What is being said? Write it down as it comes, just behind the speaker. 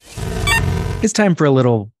It's time for a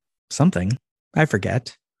little something. I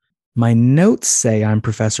forget. My notes say I'm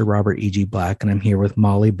Professor Robert E.G. Black, and I'm here with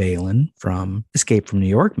Molly Bailen from Escape from New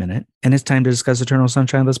York Minute, and it's time to discuss Eternal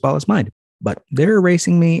Sunshine of the Spotless Mind. But they're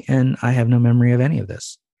erasing me, and I have no memory of any of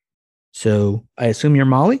this. So I assume you're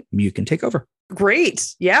Molly. You can take over.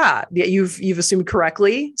 Great. Yeah. You've assumed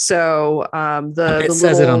correctly. So it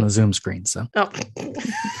says it on the Zoom screen, so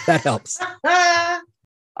that helps.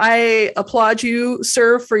 I applaud you,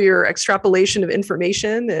 sir, for your extrapolation of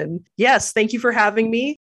information. And yes, thank you for having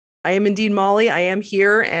me. I am indeed Molly. I am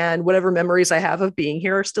here, and whatever memories I have of being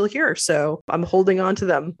here are still here. So I'm holding on to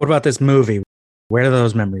them. What about this movie? Where do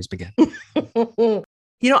those memories begin?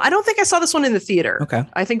 I don't think I saw this one in the theater. Okay.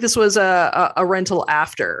 I think this was a rental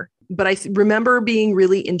after. But I remember being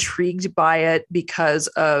really intrigued by it because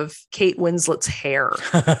of Kate Winslet's hair.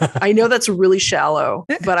 I know that's really shallow,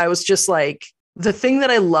 but I was just like, the thing that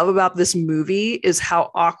I love about this movie is how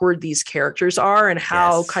awkward these characters are and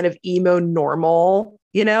how kind of emo normal,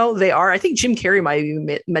 they are. I think Jim Carrey might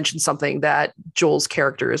even mentioned something that Joel's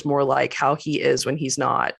character is more like how he is when he's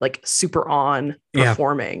not like super on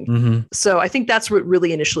performing. Mm-hmm. So I think that's what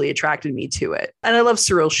really initially attracted me to it. And I love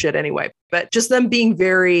surreal shit anyway, but just them being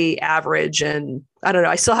very average, and I don't know.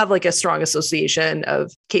 I still have like a strong association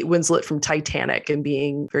of Kate Winslet from Titanic and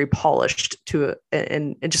being very polished to it.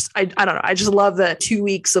 And just, I don't know. I just love the 2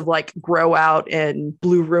 weeks of like grow out and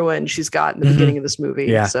blue ruin she's got in the beginning of this movie.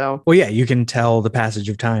 Yeah. So, well, yeah, you can tell the passage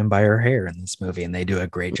of time by her hair in this movie, and they do a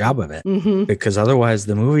great job of it because otherwise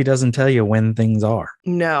the movie doesn't tell you when things are.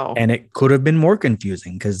 No. And it could have been more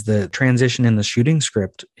confusing because the transition in the shooting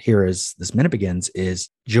script here as this minute begins is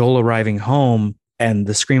Joel arriving home, and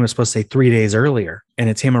the screen was supposed to say 3 days earlier. And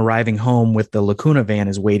it's him arriving home with the Lacuna van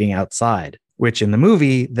is waiting outside, which in the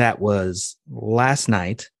movie, that was last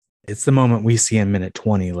night. It's the moment we see in minute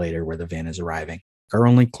 20 later where the van is arriving. Our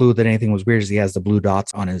only clue that anything was weird is he has the blue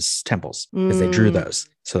dots on his temples because they drew those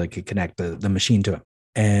so they could connect the machine to him.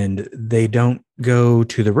 And they don't go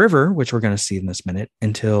to the river, which we're going to see in this minute,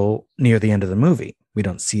 until near the end of the movie. We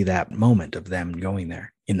don't see that moment of them going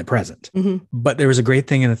there in the present. But there was a great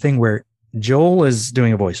thing in the thing where Joel is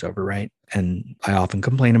doing a voiceover, right? And I often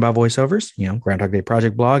complain about voiceovers. Groundhog Day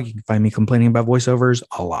Project blog, you can find me complaining about voiceovers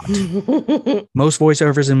a lot. Most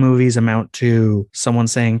voiceovers in movies amount to someone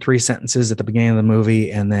saying 3 sentences at the beginning of the movie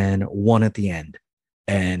and then 1 at the end.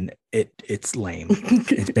 And it's lame.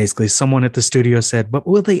 It's basically someone at the studio said, but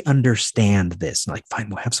will they understand this? Like, fine,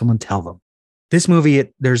 we'll have someone tell them. This movie,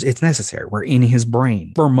 it's necessary. We're in his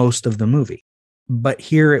brain for most of the movie. But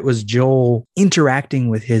here it was Joel interacting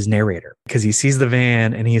with his narrator because he sees the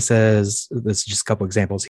van and he says, this is just a couple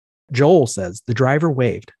examples. Joel says, the driver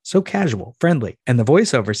waved, so casual, friendly. And the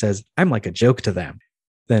voiceover says, I'm like a joke to them.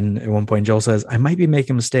 Then at one point, Joel says, I might be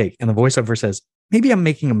making a mistake. And the voiceover says, maybe I'm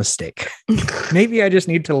making a mistake. Maybe I just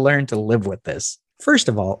need to learn to live with this. First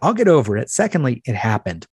of all, I'll get over it. Secondly, it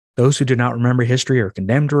happened. Those who do not remember history are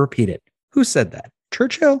condemned to repeat it. Who said that?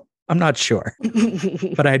 Churchill? I'm not sure,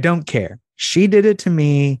 but I don't care. She did it to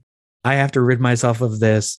me. I have to rid myself of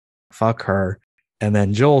this. Fuck her. And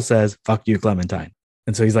then Joel says, fuck you, Clementine.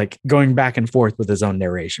 And so he's like going back and forth with his own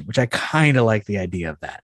narration, which I kind of like the idea of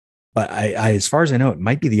that. But I, as far as I know, it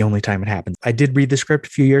might be the only time it happens. I did read the script a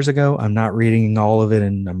few years ago. I'm not reading all of it,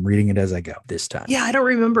 and I'm reading it as I go this time. Yeah, I don't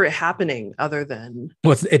remember it happening other than...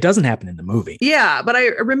 Well, it doesn't happen in the movie. Yeah, but I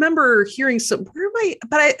remember hearing some...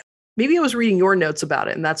 Maybe I was reading your notes about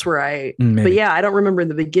it, and that's where Maybe. But yeah, I don't remember in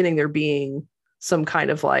the beginning there being some kind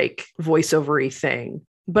of like voiceover-y thing.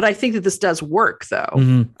 But I think that this does work,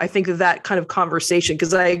 though. I think that kind of conversation,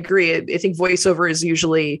 because I agree, I think voiceover is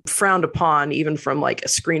usually frowned upon, even from like a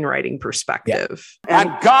screenwriting perspective. Yeah. And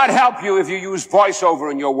God help you if you use voiceover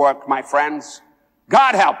in your work, my friends.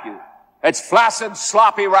 God help you. It's flaccid,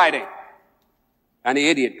 sloppy writing. Any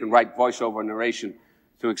idiot can write voiceover narration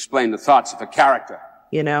to explain the thoughts of a character.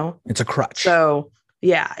 It's a crutch. So,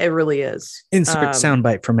 yeah, it really is. Insert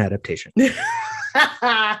soundbite from adaptation.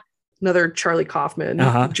 Another Charlie Kaufman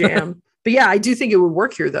jam. But yeah, I do think it would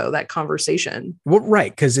work here, though, that conversation. Well,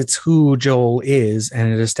 right, because it's who Joel is,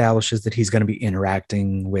 and it establishes that he's going to be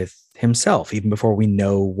interacting with himself even before we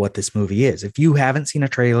know what this movie is. If you haven't seen a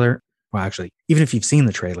trailer, well, actually, even if you've seen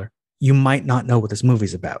the trailer, you might not know what this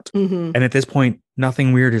movie's about. And at this point,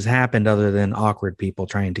 nothing weird has happened other than awkward people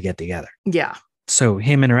trying to get together. Yeah. So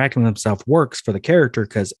him interacting with himself works for the character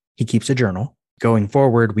because he keeps a journal. Going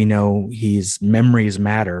forward, we know his memories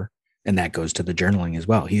matter, and that goes to the journaling as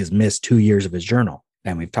well. He has missed 2 years of his journal.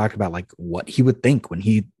 And we've talked about like what he would think when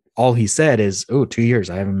all he said is, 2 years,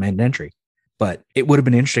 I haven't made an entry. But it would have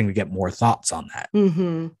been interesting to get more thoughts on that.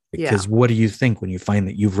 Because what do you think when you find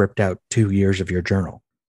that you've ripped out 2 years of your journal?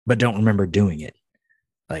 but don't remember doing it.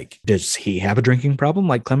 Like, does he have a drinking problem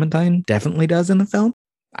like Clementine definitely does in the film?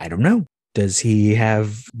 I don't know. Does he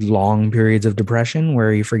have long periods of depression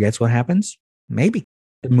where he forgets what happens? Maybe.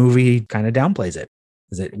 The movie kind of downplays it.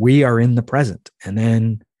 Is that we are in the present, and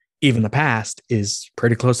then even the past is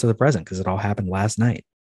pretty close to the present because it all happened last night.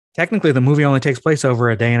 Technically, the movie only takes place over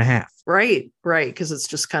a day and a half. Right. Because it's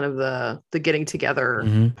just kind of the getting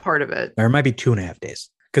together part of it. Or it might be 2.5 days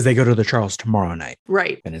because they go to the Charles tomorrow night.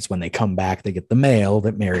 Right. And it's when they come back, they get the mail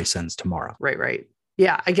that Mary sends tomorrow. Right.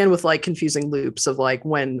 Yeah. Again, with like confusing loops of like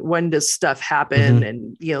when does stuff happen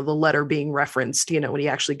and, the letter being referenced, when he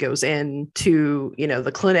actually goes in to,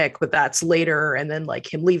 the clinic, but that's later. And then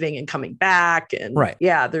like him leaving and coming back. And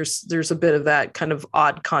yeah, there's a bit of that kind of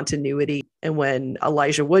odd continuity. And when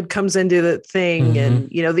Elijah Wood comes into the thing and,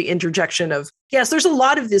 the interjection of, yes, there's a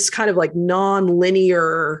lot of this kind of like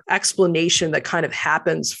non-linear explanation that kind of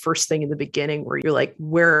happens first thing in the beginning where you're like,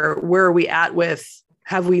 where are we at with,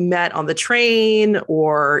 have we met on the train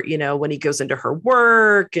or, when he goes into her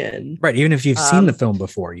work and right. Even if you've seen the film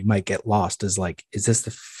before, you might get lost as like, is this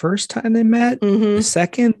the first time they met? The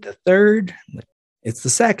second, the third? It's the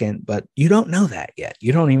second, but you don't know that yet.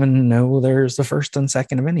 You don't even know there's the first and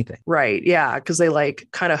second of anything. Right. Yeah. Because they like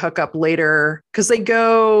kind of hook up later because they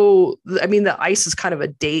go, the ice is kind of a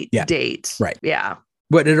date. Right. Yeah.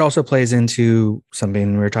 But it also plays into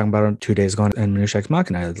something we were talking about 2 days ago in Minutia Ex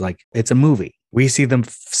Machina. It's like, it's a movie. We see the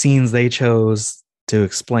scenes they chose to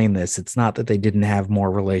explain this. It's not that they didn't have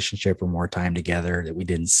more relationship or more time together that we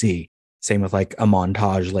didn't see. Same with like a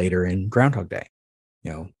montage later in Groundhog Day.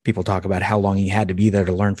 People talk about how long he had to be there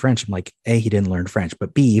to learn French. I'm like, A, he didn't learn French,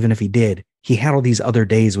 but B, even if he did, he had all these other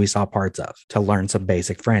days we saw parts of to learn some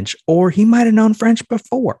basic French, or he might have known French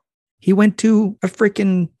before. He went to a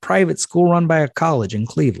freaking private school run by a college in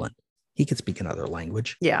Cleveland. He could speak another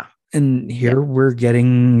language. Yeah. And here we're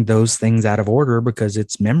getting those things out of order because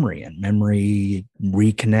it's memory, and memory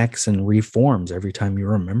reconnects and reforms every time you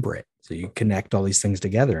remember it. So you connect all these things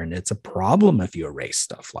together, and it's a problem if you erase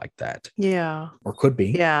stuff like that. Yeah. Or could be.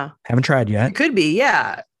 Yeah. Haven't tried yet. It could be.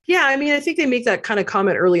 Yeah. Yeah. I think they make that kind of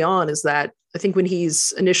comment early on is that I think when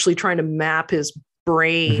he's initially trying to map his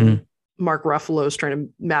brain, Mark Ruffalo's trying to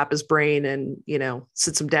map his brain and,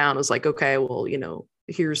 sits him down. Is like, okay, well,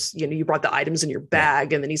 here's, you brought the items in your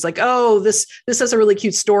bag. And then he's like, oh, this has a really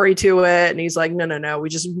cute story to it. And he's like, no. We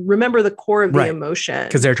just remember the core of the emotion.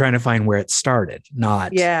 Because they're trying to find where it started,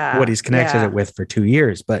 not what he's connected it with for 2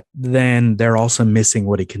 years. But then they're also missing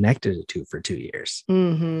what he connected it to for 2 years.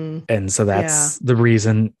 And so that's the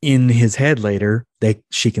reason in his head later,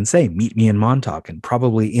 she can say, meet me in Montauk. And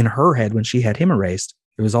probably in her head when she had him erased,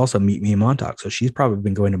 it was also meet me in Montauk. So she's probably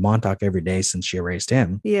been going to Montauk every day since she erased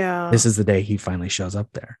him. Yeah. This is the day he finally shows up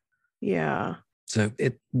there. Yeah. So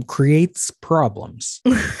it creates problems.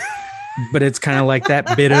 But it's kind of like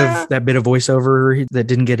that bit of voiceover that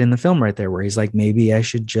didn't get in the film right there, where he's like, maybe I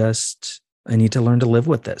need to learn to live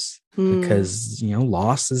with this because,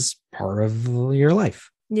 loss is part of your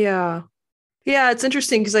life. Yeah. Yeah. It's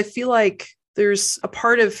interesting because I feel like there's a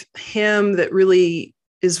part of him that really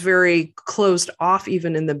is very closed off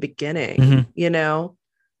even in the beginning,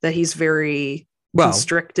 that he's very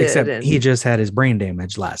constricted. Except he just had his brain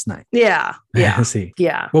damage last night. Yeah. Yeah. See.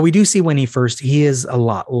 Yeah. Well, we do see when he is a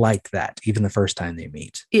lot like that, even the first time they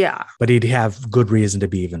meet. Yeah. But he'd have good reason to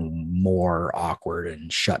be even more awkward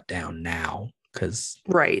and shut down now because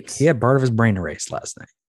he had part of his brain erased last night.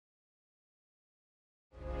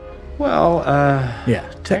 Well,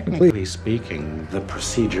 technically speaking, the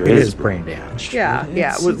procedure is brain damage. Yeah,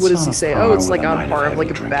 yeah. What does he say? Oh, it's like on par of like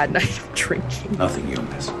a bad night of drinking. Nothing you'll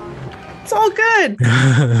miss. It's all good.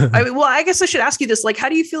 I guess I should ask you this. Like, how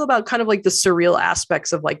do you feel about kind of like the surreal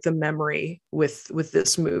aspects of like the memory with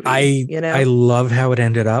this movie? I love how it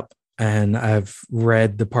ended up. And I've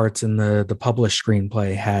read the parts in the published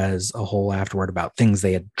screenplay has a whole afterword about things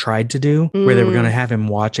they had tried to do where they were going to have him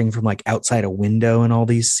watching from like outside a window in all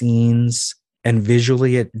these scenes. And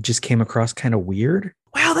visually, it just came across kind of weird.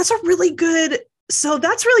 Wow, that's a really good. So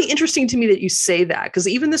that's really interesting to me that you say that, because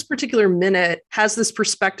even this particular minute has this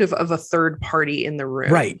perspective of a third party in the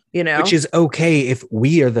room. Right. Which is okay if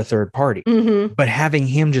we are the third party. But having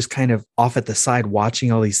him just kind of off at the side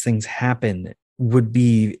watching all these things happen would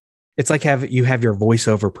be. It's like you have your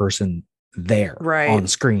voiceover person there on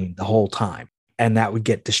screen the whole time. And that would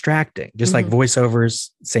get distracting. Just like voiceovers,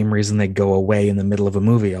 same reason they go away in the middle of a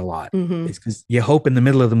movie a lot. It's because you hope in the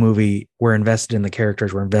middle of the movie, we're invested in the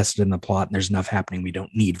characters, we're invested in the plot, and there's enough happening. We don't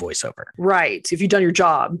need voiceover. Right. If you've done your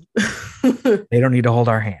job. They don't need to hold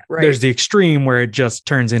our hand. There's the extreme where it just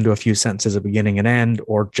turns into a few sentences at beginning and end,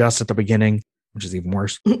 or just at the beginning. which is even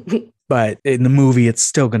worse. But in the movie, it's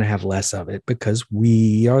still going to have less of it because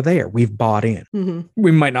we are there. We've bought in. Mm-hmm.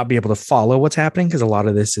 We might not be able to follow what's happening because a lot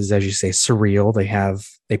of this is, as you say, surreal.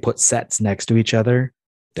 They put sets next to each other.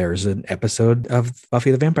 There's an episode of Buffy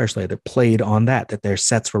the Vampire Slayer that played on that their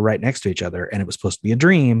sets were right next to each other and it was supposed to be a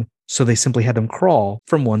dream. So they simply had them crawl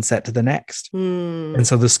from one set to the next. And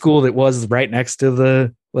so the school that was right next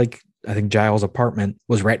to I think Giles' apartment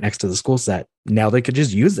was right next to the school set. Now they could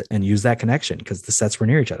just use it and use that connection because the sets were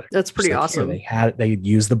near each other. That's pretty awesome. They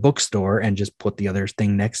used the bookstore and just put the other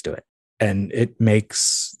thing next to it. And it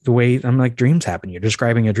makes the way dreams happen. You're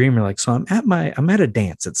describing a dream. You're like, so I'm at a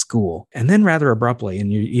dance at school. And then rather abruptly,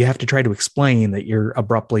 and you have to try to explain that you're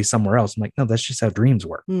abruptly somewhere else. I'm like, no, that's just how dreams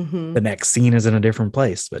work. Mm-hmm. The next scene is in a different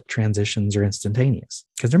place, but transitions are instantaneous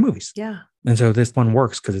because they're movies. Yeah. And so this one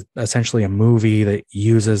works because it's essentially a movie that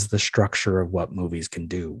uses the structure of what movies can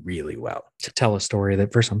do really well to tell a story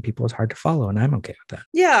that for some people is hard to follow. And I'm okay with that.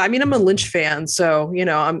 Yeah. I mean, I'm a Lynch fan. So,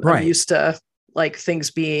 I'm used to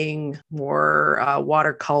things being more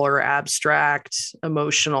watercolor, abstract,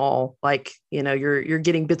 emotional, you're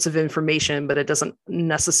getting bits of information, but it doesn't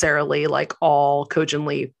necessarily all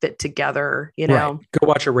cogently fit together, Right. Go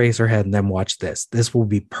watch Eraserhead and then watch this. This will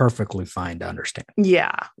be perfectly fine to understand.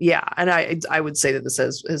 Yeah. Yeah. And I would say that this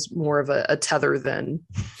is more of a tether than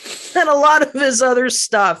a lot of his other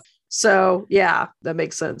stuff. So yeah, that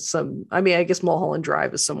makes sense. I guess Mulholland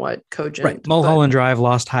Drive is somewhat cogent. Right. Mulholland Drive,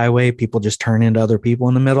 Lost Highway, people just turn into other people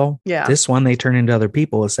in the middle. Yeah. This one, they turn into other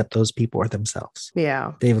people, except those people are themselves.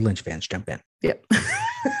 Yeah. David Lynch fans jump in. Yep.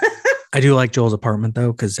 I do like Joel's apartment,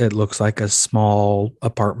 though, because it looks like a small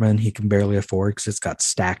apartment he can barely afford because it's got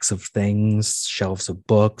stacks of things, shelves of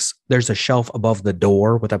books. There's a shelf above the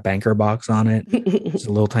door with a banker box on it. It's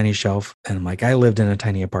a little tiny shelf. And I'm like, I lived in a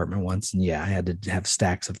tiny apartment once. And yeah, I had to have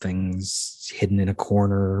stacks of things hidden in a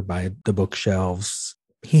corner by the bookshelves.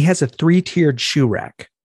 He has a 3-tiered shoe rack,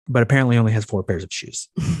 but apparently only has 4 pairs of shoes,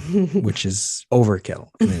 which is overkill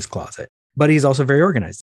in his closet. But he's also very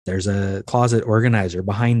organized. There's a closet organizer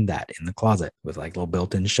behind that in the closet with little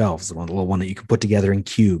built-in shelves, the little one that you can put together in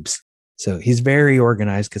cubes. So he's very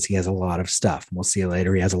organized because he has a lot of stuff. And we'll see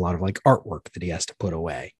later. He has a lot of artwork that he has to put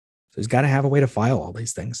away. So he's got to have a way to file all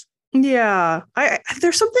these things. Yeah.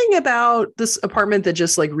 There's something about this apartment that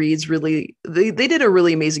just reads really, they did a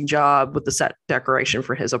really amazing job with the set decoration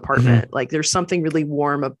for his apartment. Mm-hmm. There's something really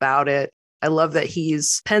warm about it. I love that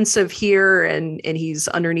he's pensive here and he's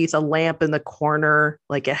underneath a lamp in the corner.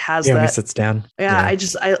 It has that. When he sits down. Yeah.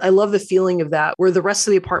 I love the feeling of that where the rest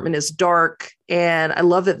of the apartment is dark. And I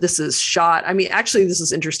love that this is shot. Actually, this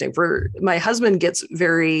is interesting. For my husband gets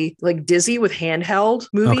very dizzy with handheld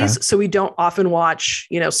movies. Okay. So we don't often watch,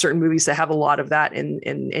 certain movies that have a lot of that.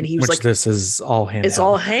 And he was this is all handheld. It's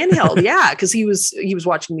all handheld. Yeah. Cause he was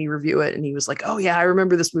watching me review it and he was like, oh yeah, I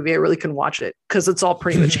remember this movie. I really couldn't watch it because it's all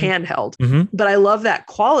pretty much handheld. Mm-hmm. But I love that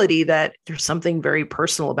quality that there's something very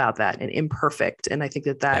personal about that and imperfect. And I think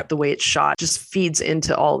that the way it's shot just feeds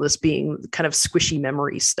into all this being kind of squishy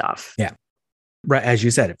memory stuff. Yeah. Right. As you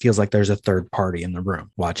said, it feels like there's a third party in the room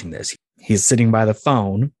watching this. He's sitting by the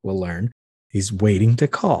phone. We'll learn. He's waiting to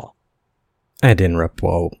call. I had to interrupt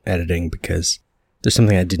while editing because there's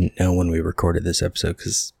something I didn't know when we recorded this episode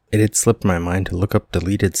because it had slipped my mind to look up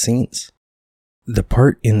deleted scenes. The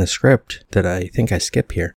part in the script that I think I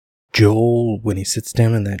skip here, Joel, when he sits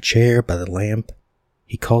down in that chair by the lamp,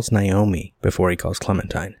 he calls Naomi before he calls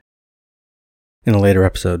Clementine. In a later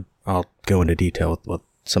episode, I'll go into detail with what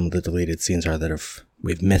some of the deleted scenes are that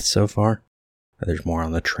we've missed so far. There's more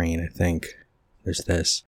on the train, I think. There's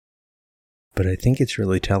this. But I think it's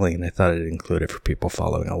really telling, and I thought I'd include it for people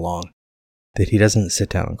following along, that he doesn't sit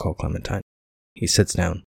down and call Clementine. He sits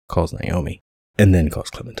down, calls Naomi, and then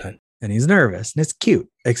calls Clementine. And he's nervous, and it's cute,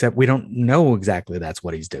 except we don't know exactly that's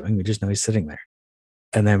what he's doing. We just know he's sitting there.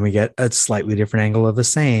 And then we get a slightly different angle of the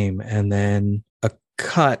same, and then a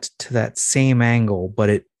cut to that same angle, but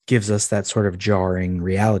it gives us that sort of jarring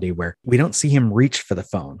reality where we don't see him reach for the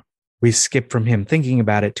phone. We skip from him thinking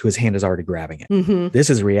about it to his hand is already grabbing it. Mm-hmm. This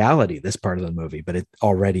is reality, this part of the movie, but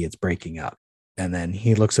it's breaking up. And then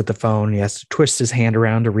he looks at the phone. He has to twist his hand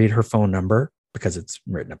around to read her phone number because it's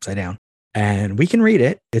written upside down. And we can read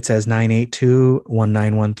it. It says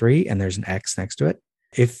 982-1913, and there's an X next to it.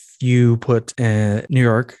 If you put New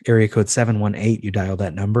York area code 718, you dial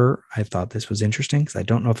that number. I thought this was interesting because I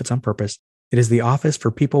don't know if it's on purpose. It is the office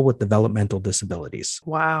for people with developmental disabilities.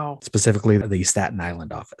 Wow. Specifically the Staten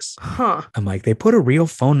Island office. Huh. I'm like, they put a real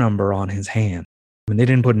phone number on his hand. I mean, they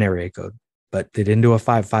didn't put an area code, but they didn't do a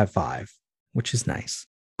 555, which is nice.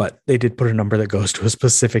 But they did put a number that goes to a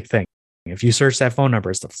specific thing. If you search that phone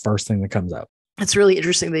number, it's the first thing that comes up. It's really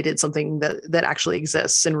interesting they did something that actually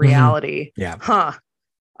exists in reality. Yeah. Huh.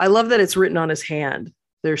 I love that it's written on his hand.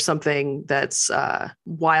 There's something that's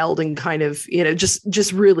wild and kind of,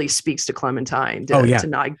 just really speaks to Clementine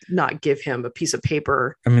to not give him a piece of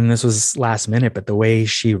paper. I mean, this was last minute, but the way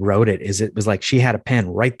she wrote it was like she had a pen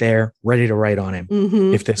right there ready to write on him.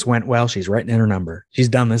 Mm-hmm. If this went well, she's writing in her number. She's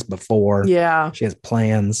done this before. Yeah. She has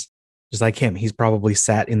plans. Just like him. He's probably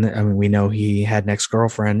sat we know he had an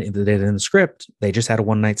ex-girlfriend that did in the script. They just had a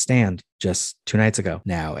one-night stand just 2 nights ago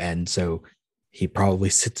now. And so he probably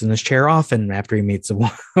sits in his chair often after he meets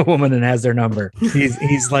a woman and has their number.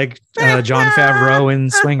 He's like Jon Favreau in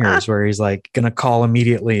Swingers, where he's like going to call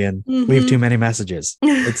immediately and leave too many messages.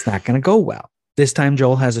 It's not going to go well. This time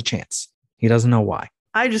Joel has a chance. He doesn't know why.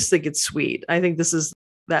 I just think it's sweet. I think this is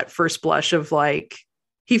that first blush of like,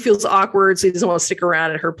 he feels awkward, so he doesn't want to stick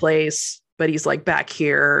around at her place, but he's like back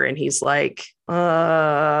here and he's like,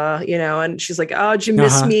 and she's like, oh, did you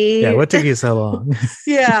miss me? Yeah, what took you so long?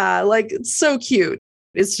 Yeah, like it's so cute.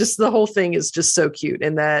 It's just the whole thing is just so cute.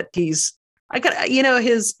 And that his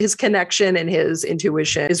connection and his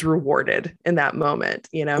intuition is rewarded in that moment,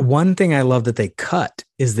 One thing I love that they cut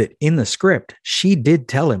is that in the script, she did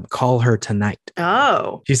tell him, call her tonight.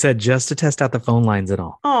 Oh. She said just to test out the phone lines and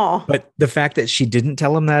all. Oh. But the fact that she didn't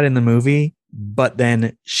tell him that in the movie, but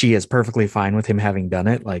then she is perfectly fine with him having done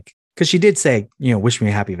it, like, because she did say, wish me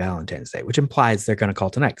a happy Valentine's Day, which implies they're going to call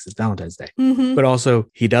tonight because it's Valentine's Day. Mm-hmm. But also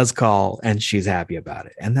he does call and she's happy about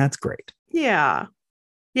it. And that's great. Yeah.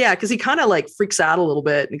 Yeah, because he kind of like freaks out a little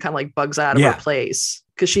bit and kind of like bugs out of her place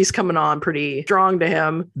because she's coming on pretty strong to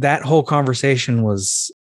him. That whole conversation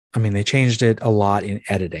they changed it a lot in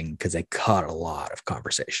editing because they cut a lot of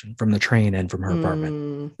conversation from the train and from her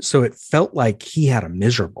apartment. So it felt like he had a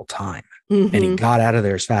miserable time and he got out of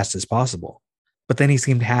there as fast as possible. But then he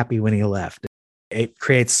seemed happy when he left. It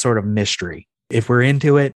creates sort of mystery. If we're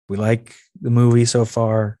into it, we like the movie so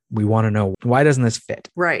far, we want to know, why doesn't this fit?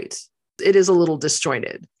 Right. It is a little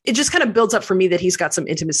disjointed. It just kind of builds up for me that he's got some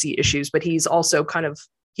intimacy issues, but he's also kind of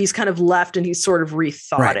left and he's sort of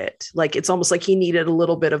rethought it. Like, it's almost like he needed a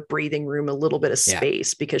little bit of breathing room, a little bit of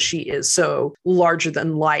space because she is so larger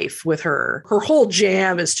than life with her. Her whole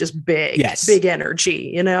jam is just big, big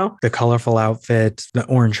energy, The colorful outfit, the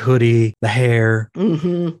orange hoodie, the hair.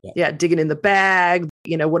 Mm-hmm. Yeah. Digging in the bag,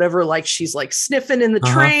 whatever, like she's like sniffing in the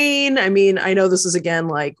train. I mean, I know this is again,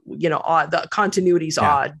 like, odd, the continuity's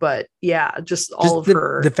odd, but just all of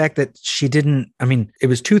her. The fact that she didn't, it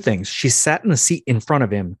was two things. She sat in the seat in front of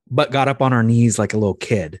him, but got up on her knees like a little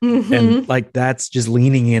kid. Mm-hmm. And like, that's just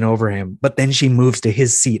leaning in over him. But then she moves to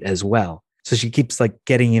his seat as well. So she keeps like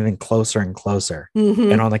getting even closer and closer.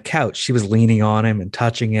 Mm-hmm. And on the couch, she was leaning on him and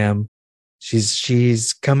touching him.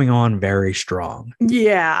 She's coming on very strong.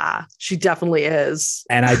 Yeah, she definitely is.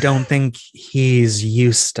 And I don't think he's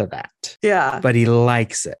used to that. Yeah. But he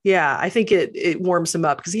likes it. Yeah, I think it warms him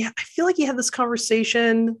up because I feel like he had this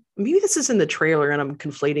conversation. Maybe this is in the trailer and I'm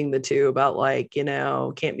conflating the two about like,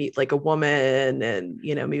 can't meet like a woman and,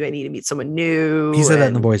 maybe I need to meet someone new. He said that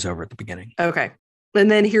in the voiceover at the beginning. Okay. And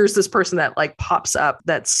then here's this person that like pops up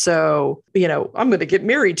that's so, I'm going to get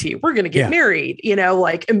married to you. We're going to get married,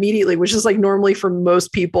 like immediately, which is like normally for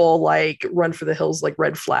most people, like run for the hills, like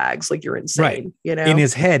red flags, like you're insane, In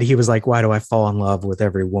his head, he was like, why do I fall in love with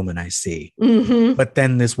every woman I see? Mm-hmm. But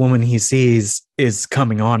then this woman he sees is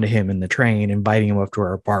coming on to him in the train, inviting him up to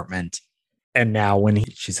her apartment. And now when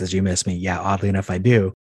she says, you miss me? Yeah, oddly enough, I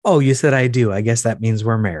do. Oh, you said I do. I guess that means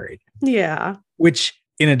we're married. Yeah. Which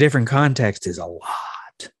in a different context is a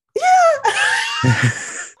lot. Yeah.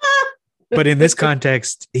 But in this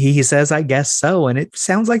context, he says, I guess so. And it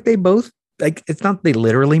sounds like they both, like, it's not they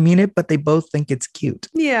literally mean it, but they both think it's cute.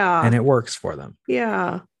 Yeah. And it works for them.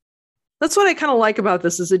 Yeah. That's what I kind of like about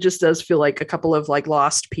this is it just does feel like a couple of like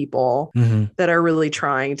lost people that are really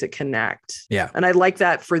trying to connect. Yeah. And I like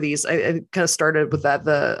that for these, I kind of started with that,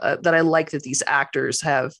 that I like that these actors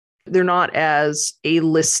they're not as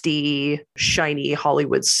A-listy, shiny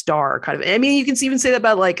Hollywood star kind of. I mean, you can even say that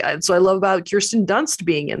about like, so I love about Kirsten Dunst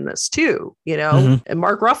being in this too, and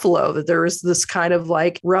Mark Ruffalo, that there is this kind of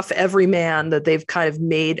like rough everyman that they've kind of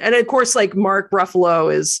made. And of course, like Mark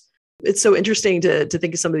Ruffalo it's so interesting to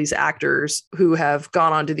think of some of these actors who have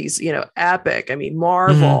gone on to these, epic,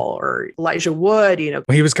 Marvel or Elijah Wood, Well,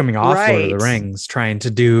 he was coming off Lord of the Rings, trying to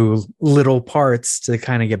do little parts to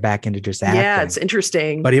kind of get back into just acting. Yeah, it's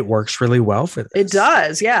interesting. But it works really well for this. It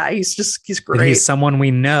does. Yeah. He's great. He's someone we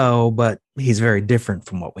know, but he's very different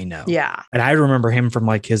from what we know. Yeah. And I remember him from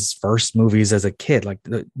like his first movies as a kid. Like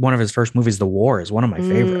one of his first movies, The War, is one of my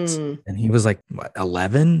favorites. And he was like,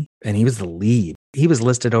 11? And he was the lead. He was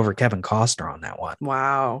listed over Kevin Costner on that one.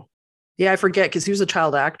 Wow. Yeah, I forget because he was a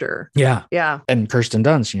child actor. Yeah. Yeah. And Kirsten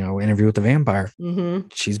Dunst, Interview with the Vampire. Mm-hmm.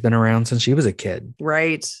 She's been around since she was a kid.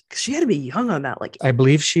 Right. Because she had to be young on that. Like, I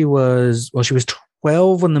believe she was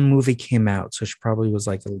 12 when the movie came out. So she probably was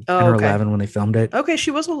like 10 or 11 when they filmed it. Okay,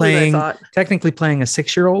 she was older than I thought. Technically playing a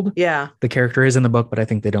 6-year-old. Yeah. The character is in the book, but I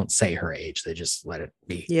think they don't say her age. They just let it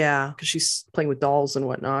be. Yeah, because she's playing with dolls and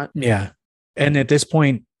whatnot. Yeah. And at this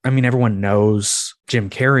point, I mean, everyone knows Jim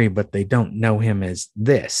Carrey, but they don't know him as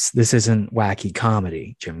this. This isn't wacky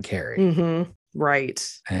comedy, Jim Carrey. Mm-hmm. Right.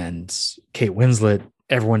 And Kate Winslet,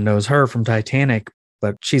 everyone knows her from Titanic,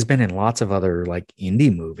 but she's been in lots of other like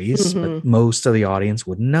indie movies, but most of the audience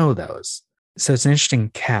wouldn't know those. So it's an interesting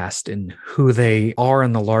cast in who they are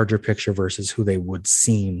in the larger picture versus who they would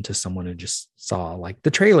seem to someone who just saw like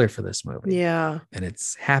the trailer for this movie. Yeah. And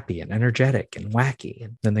it's happy and energetic and wacky.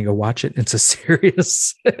 And then they go watch it. And it's a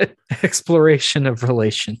serious exploration of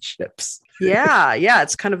relationships. Yeah. Yeah.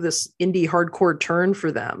 It's kind of this indie hardcore turn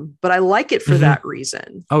for them, but I like it for that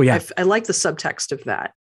reason. Oh, yeah. I like the subtext of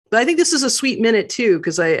that. But I think this is a sweet minute too,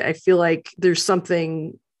 because I feel like there's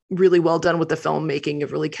something really well done with the filmmaking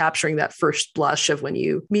of really capturing that first blush of when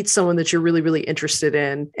you meet someone that you're really, really interested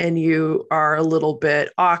in and you are a little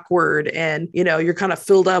bit awkward and, you're kind of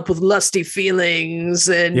filled up with lusty feelings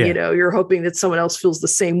and, you're hoping that someone else feels the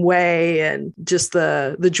same way. And just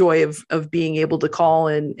the joy of being able to call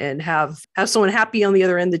and have someone happy on the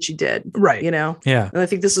other end that you did. Right. Yeah. And I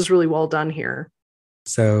think this is really well done here.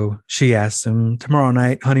 So she asks him tomorrow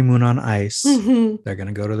night, honeymoon on ice. Mm-hmm. They're going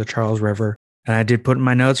to go to the Charles River. And I did put in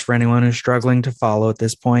my notes for anyone who's struggling to follow at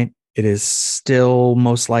this point. It is still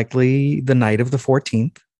most likely the night of the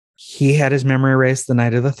 14th. He had his memory erased the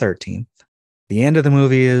night of the 13th. The end of the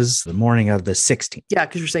movie is the morning of the 16th. Yeah,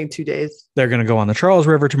 because you're saying 2 days. They're going to go on the Charles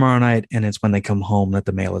River tomorrow night. And it's when they come home that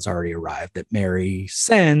the mail has already arrived that Mary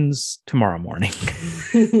sends tomorrow morning.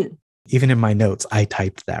 Even in my notes, I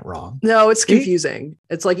typed that wrong. No, it's confusing.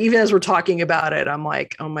 It's like, even as we're talking about it, I'm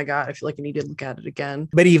like, oh my God, I feel like I need to look at it again.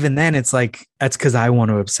 But even then, it's like, that's because I want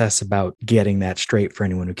to obsess about getting that straight for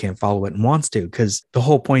anyone who can't follow it and wants to. Because the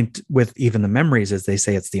whole point with even the memories is they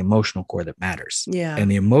say it's the emotional core that matters. Yeah.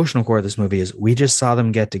 And the emotional core of this movie is we just saw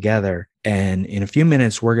them get together. And in a few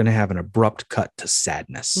minutes, we're going to have an abrupt cut to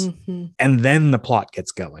sadness. Mm-hmm. And then the plot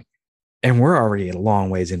gets going. And we're already a long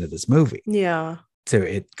ways into this movie. Yeah. So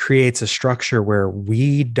it creates a structure where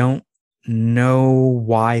we don't know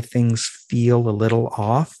why things feel a little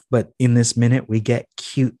off, but in this minute, we get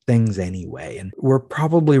cute things anyway. And we're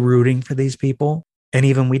probably rooting for these people. And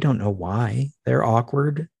even we don't know why they're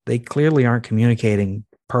awkward. They clearly aren't communicating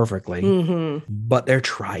perfectly, but they're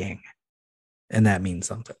trying. And that means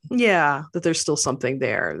something. Yeah, that there's still something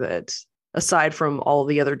there that aside from all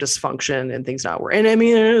the other dysfunction and things not working. And I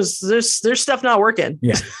mean, there's stuff not working.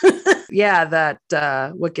 Yeah. Yeah,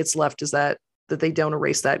 that what gets left is that they don't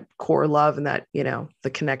erase that core love and that, the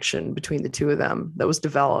connection between the two of them that was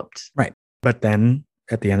developed. Right. But then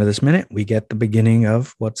at the end of this minute, we get the beginning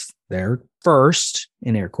of what's their first,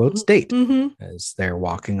 in air quotes, date as they're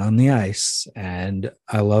walking on the ice. And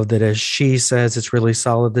I love that as she says, it's really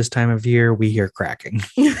solid this time of year, we hear cracking.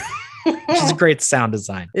 Which is great sound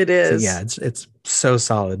design. It is. So yeah, it's so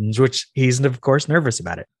solid, which he's, of course, nervous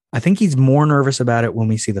about it. I think he's more nervous about it when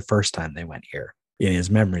we see the first time they went here in his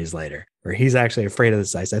memories later, where he's actually afraid of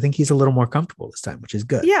this ice. I think he's a little more comfortable this time, which is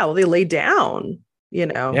good. Yeah, well, they lay down,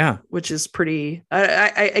 which is pretty,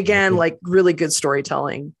 again, like really good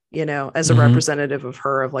storytelling, as a representative of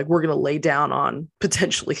her, of like, we're going to lay down on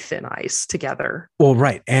potentially thin ice together. Well,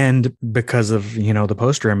 right. And because of, the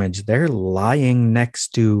poster image, they're lying next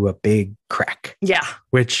to a big crack. Yeah.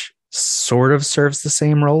 Which sort of serves the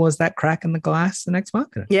same role as that crack in the glass the next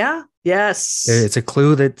month. Yeah. Yes. It's a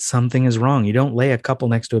clue that something is wrong. You don't lay a couple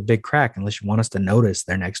next to a big crack unless you want us to notice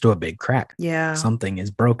they're next to a big crack. Yeah. Something is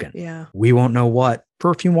broken. Yeah. We won't know what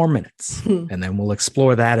for a few more minutes. And then we'll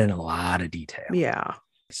explore that in a lot of detail. Yeah.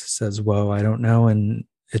 She says, whoa, I don't know. And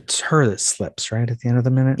it's her that slips, right? At the end of the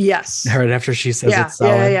minute? Yes. Right after she says it's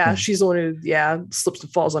solid. Yeah. She's the one who, slips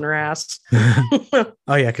and falls on her ass.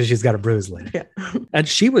 Oh, yeah, because she's got a bruise later. Yeah. And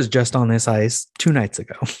she was just on this ice 2 nights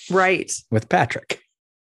ago. Right. With Patrick.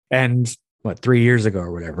 And 3 years ago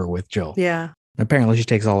or whatever with Jill. Yeah. Apparently she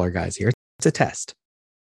takes all her guys here. It's a test.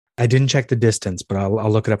 I didn't check the distance, but I'll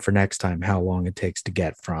look it up for next time, how long it takes to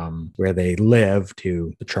get from where they live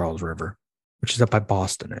to the Charles River, which is up by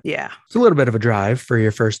Boston. Yeah. It's a little bit of a drive for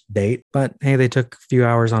your first date, but hey, they took a few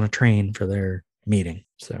hours on a train for their meeting.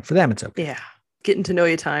 So for them, it's okay. Yeah. Getting to know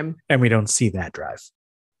you time. And we don't see that drive.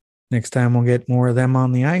 Next time we'll get more of them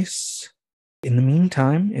on the ice. In the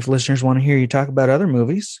meantime, if listeners want to hear you talk about other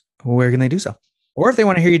movies, where can they do so? Or if they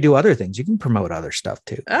want to hear you do other things, you can promote other stuff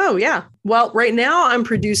too. Oh, yeah. Well, right now I'm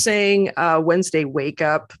producing a Wednesday Wake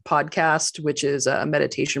Up podcast, which is a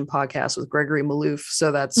meditation podcast with Gregory Malouf.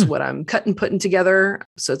 So that's what I'm putting together.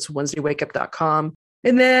 So it's WednesdayWakeUp.com.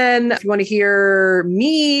 And then if you want to hear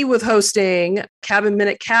me with hosting Cabin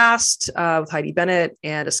Minute Cast with Heidi Bennett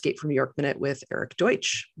and Escape from New York Minute with Eric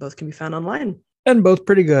Deutsch, both can be found online. And both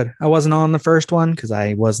pretty good. I wasn't on the first one because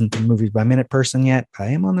I wasn't the movies by minute person yet. I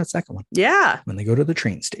am on the second one. Yeah. When they go to the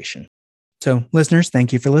train station. So listeners,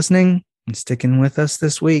 thank you for listening and sticking with us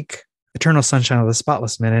this week. Eternal Sunshine of the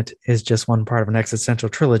Spotless Minute is just one part of an existential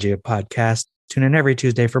trilogy of podcasts. Tune in every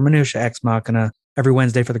Tuesday for Minutia Ex Machina, every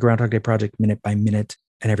Wednesday for the Groundhog Day Project Minute by Minute,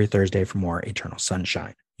 and every Thursday for more Eternal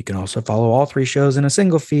Sunshine. You can also follow all three shows in a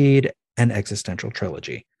single feed and Existential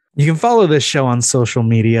Trilogy. You can follow this show on social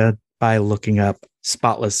media by looking up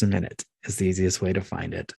Spotless Minute is the easiest way to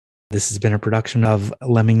find it. This has been a production of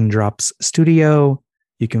Lemming Drops Studio.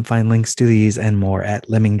 You can find links to these and more at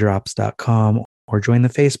lemmingdrops.com or join the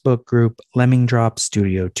Facebook group Lemming Drops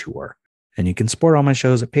Studio Tour. And you can support all my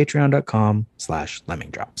shows at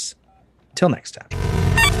patreon.com/lemmingdrops. Until next time.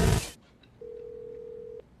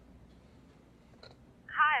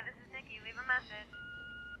 Hi, this is Nikki. Leave a message.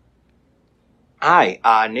 Hi,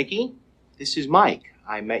 Nikki. This is Mike.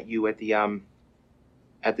 I met you at the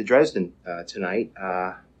Dresden tonight.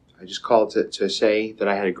 I just called to say that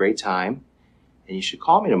I had a great time, and you should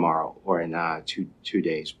call me tomorrow or in two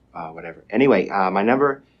days, whatever. Anyway, my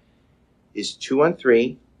number is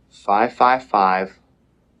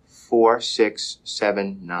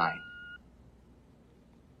 213-555-4679.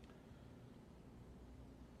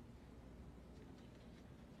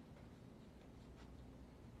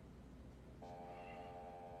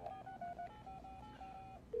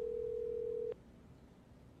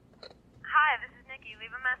 Hi, this is Nikki.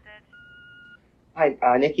 Leave a message.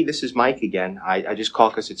 Hi, Nikki. This is Mike again. I just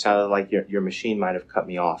called because it sounded like your machine might have cut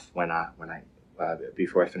me off when I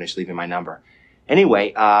before I finished leaving my number.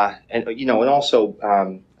 Anyway, and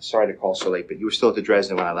also sorry to call so late, but you were still at the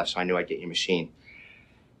Dresden when I left, so I knew I'd get your machine.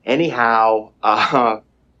 Anyhow, my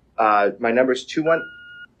number is 21.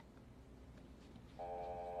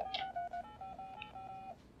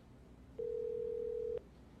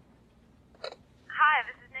 Hi,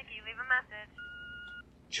 this is Nikki. Leave a message.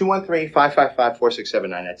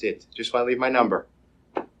 213-555-4679. That's it. Just want to leave my number.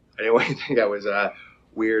 I didn't want you to think I was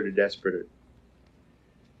weird or desperate.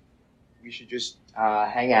 We should just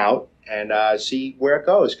hang out and see where it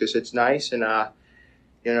goes because it's nice and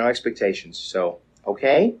no expectations. So,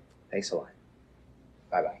 okay? Thanks a lot.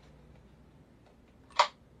 Bye-bye.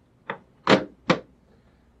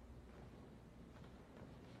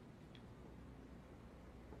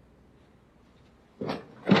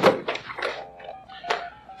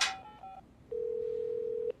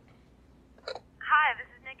 Hi, this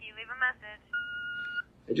is Nikki. Leave a message.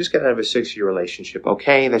 I just got out of a 6-year relationship,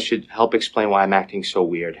 okay? That should help explain why I'm acting so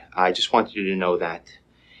weird. I just wanted you to know that.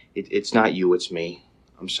 It's not you, it's me.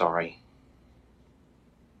 I'm sorry.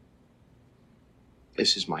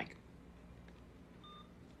 This is Mike.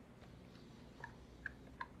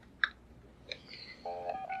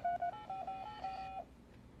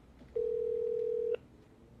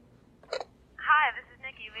 Hi, this is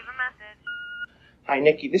Nikki. Leave a message. Hi,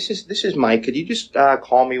 Nikki. This is Mike. Could you just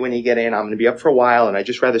call me when you get in? I'm going to be up for a while, and I'd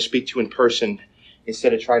just rather speak to you in person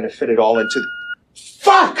instead of trying to fit it all into the...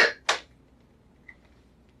 Fuck!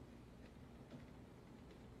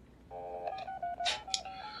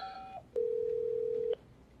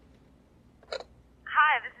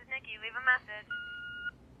 Hi, this is Nikki. Leave a message.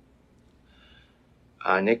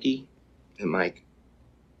 Nikki and Mike.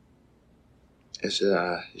 This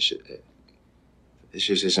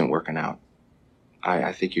just isn't working out.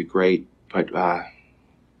 I think you're great, but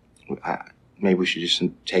maybe we should just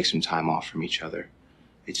take some time off from each other.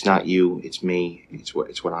 It's not you, it's me. It's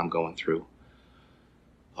what I'm going through.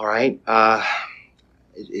 All right.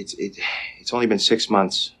 It's only been 6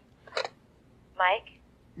 months. Mike?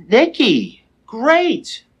 Nikki,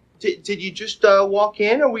 great. Did you just walk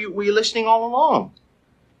in, or were you listening all along?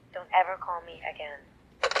 Don't ever call me again.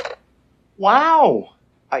 Wow.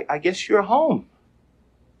 I guess you're home.